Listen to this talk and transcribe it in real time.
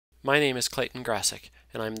My name is Clayton Grasick,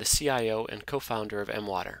 and I'm the CIO and co-founder of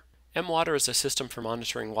mWater. mWater is a system for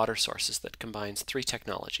monitoring water sources that combines three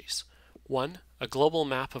technologies. 1. A global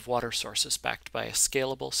map of water sources backed by a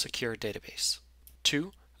scalable, secure database.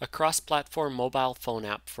 2. A cross-platform mobile phone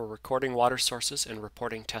app for recording water sources and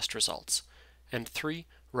reporting test results. And 3.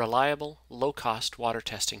 Reliable, low-cost water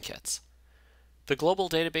testing kits. The global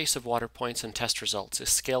database of water points and test results is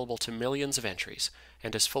scalable to millions of entries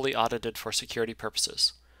and is fully audited for security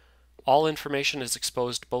purposes. All information is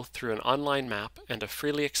exposed both through an online map and a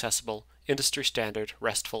freely accessible, industry-standard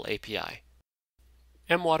RESTful API.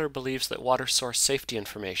 mWater believes that water source safety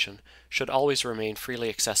information should always remain freely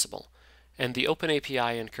accessible, and the Open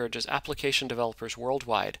API encourages application developers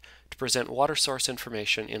worldwide to present water source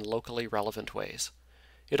information in locally relevant ways.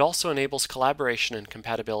 It also enables collaboration and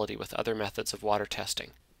compatibility with other methods of water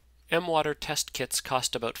testing. mWater test kits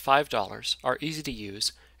cost about $5, are easy to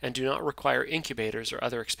use, and do not require incubators or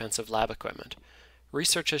other expensive lab equipment.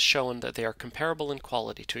 Research has shown that they are comparable in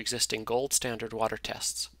quality to existing gold standard water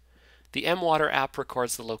tests. The mWater app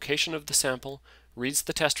records the location of the sample, reads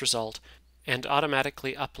the test result, and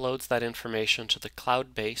automatically uploads that information to the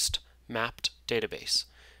cloud-based, mapped database.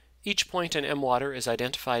 Each point in mWater is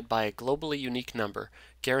identified by a globally unique number,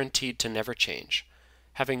 guaranteed to never change.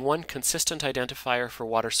 Having one consistent identifier for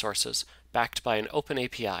water sources, backed by an open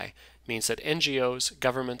API, means that NGOs,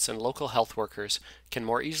 governments, and local health workers can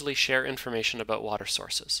more easily share information about water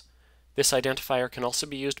sources. This identifier can also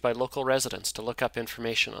be used by local residents to look up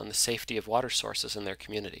information on the safety of water sources in their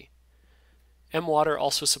community. mWater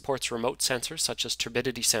also supports remote sensors such as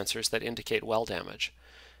turbidity sensors that indicate well damage.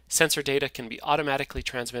 Sensor data can be automatically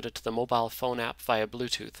transmitted to the mobile phone app via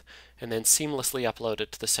Bluetooth and then seamlessly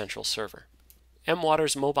uploaded to the central server.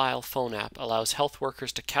 mWater's mobile phone app allows health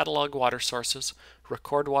workers to catalog water sources,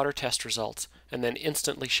 record water test results, and then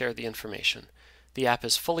instantly share the information. The app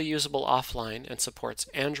is fully usable offline and supports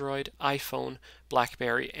Android, iPhone,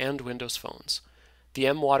 BlackBerry, and Windows phones. The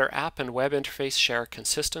mWater app and web interface share a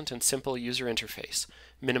consistent and simple user interface,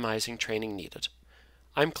 minimizing training needed.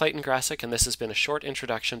 I'm Clayton Grasick, and this has been a short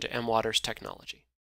introduction to mWater's technology.